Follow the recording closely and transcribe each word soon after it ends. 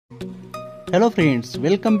Hello friends,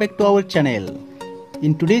 welcome back to our channel.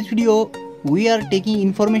 In today's video, we are taking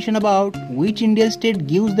information about which Indian state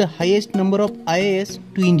gives the highest number of IAS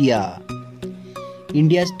to India.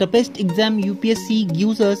 India's toughest exam UPSC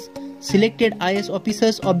gives us selected IAS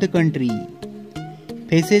officers of the country.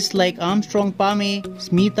 Faces like Armstrong Pame,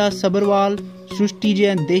 Smita Sabharwal, Srushti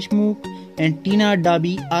Jain Deshmukh and Tina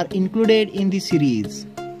Dabi are included in the series.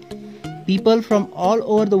 People from all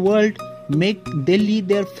over the world make Delhi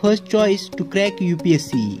their first choice to crack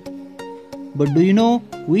UPSC. But do you know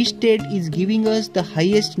which state is giving us the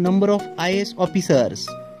highest number of IAS officers?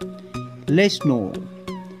 Let's know.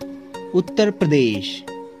 Uttar Pradesh.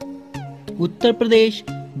 Uttar Pradesh,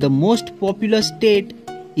 the most populous state,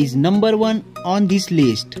 is number 1 on this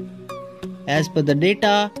list. As per the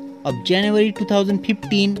data of January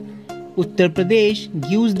 2015, Uttar Pradesh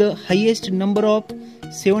gives the highest number of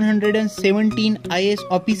 717 IAS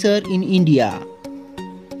officers in India.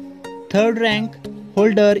 Third rank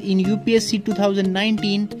holder in UPSC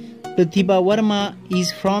 2019, Pratibha Verma,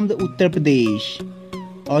 is from the Uttar Pradesh.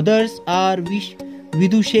 Others are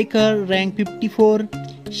Vidhu Shekhar, rank 54,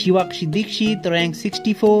 Shivakshi Dikshit, rank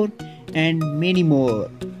 64, and many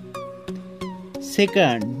more.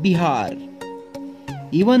 Second, Bihar.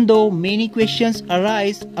 Even though many questions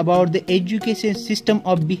arise about the education system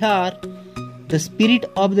of Bihar, the spirit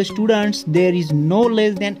of the students there is no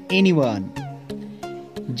less than anyone.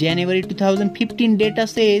 January 2015 data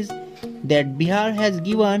says that Bihar has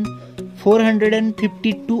given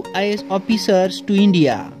 452 IAS officers to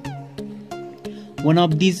India. One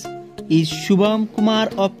of these is Shubham Kumar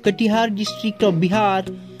of Katihar district of Bihar.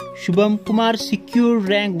 Shubham Kumar secured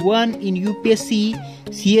rank 1 in UPSC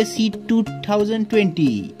CSE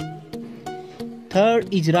 2020.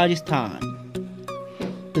 Third is Rajasthan.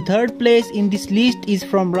 The third place in this list is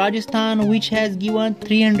from Rajasthan, which has given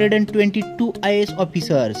 322 IAS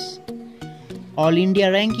officers. All India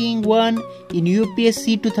ranking 1 in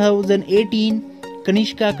UPSC 2018,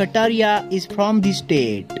 Kanishka Kataria is from this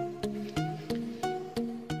state.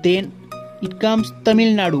 Then it comes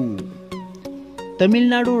Tamil Nadu. Tamil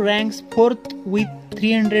Nadu ranks 4th with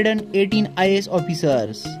 318 IAS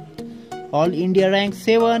officers. All India rank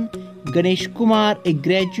 7. Ganesh Kumar, a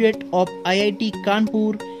graduate of IIT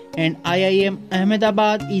Kanpur and IIM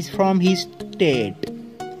Ahmedabad, is from his state.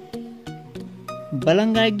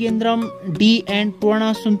 Balangagendram D and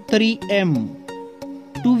Purna Suntari M,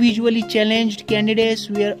 two visually challenged candidates,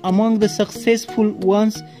 were among the successful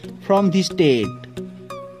ones from this state.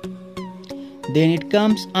 Then it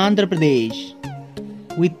comes Andhra Pradesh.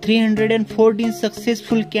 With 314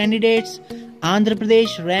 successful candidates, Andhra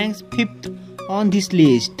Pradesh ranks 5th on this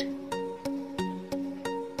list.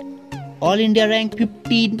 All India rank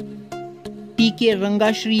 15, T.K.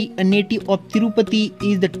 Rangashri, a native of Tirupati,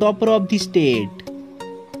 is the topper of the state.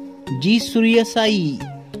 G. Surya Sai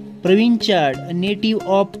Praveen Chad, a native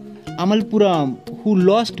of Amalpuram, who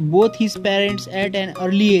lost both his parents at an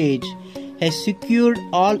early age, has secured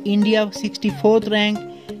All India 64th rank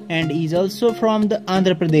and is also from the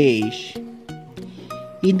Andhra Pradesh.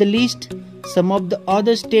 In the list, some of the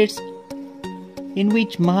other states, in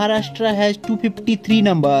which Maharashtra has 253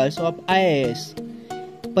 numbers of IAS,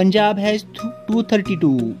 Punjab has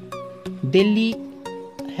 232, Delhi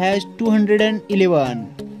has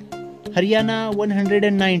 211, Haryana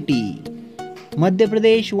 190, Madhya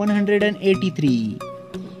Pradesh 183,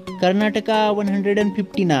 Karnataka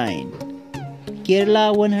 159,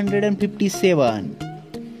 Kerala 157,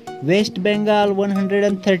 West Bengal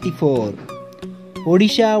 134,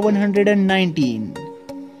 Odisha 119,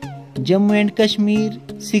 Jammu and Kashmir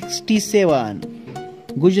 67,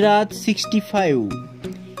 Gujarat 65,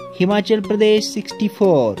 Himachal Pradesh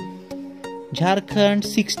 64, Jharkhand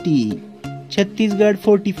 60, Chhattisgarh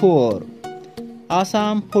 44,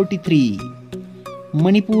 Assam 43,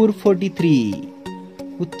 Manipur 43,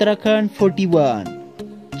 Uttarakhand 41,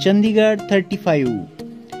 Chandigarh 35,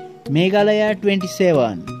 Meghalaya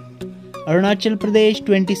 27, Arunachal Pradesh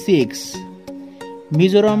 26,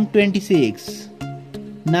 Mizoram 26,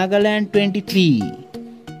 Nagaland 23,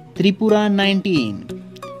 Tripura 19,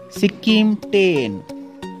 Sikkim 10,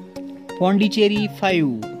 Pondicherry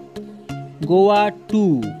 5, Goa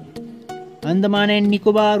 2, Andaman and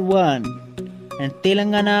Nicobar 1, and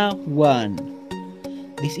Telangana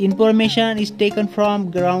 1. This information is taken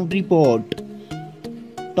from Ground Report,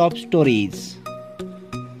 Top Stories.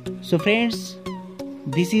 So friends,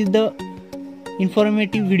 this is the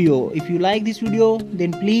informative video. If you like this video,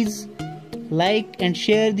 then please like and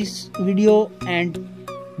share this video and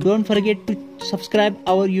don't forget to subscribe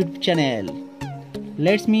our YouTube channel.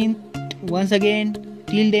 Let's meet once again.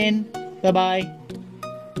 Till then, bye bye.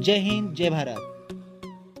 Jai Hind, Jai Bharat.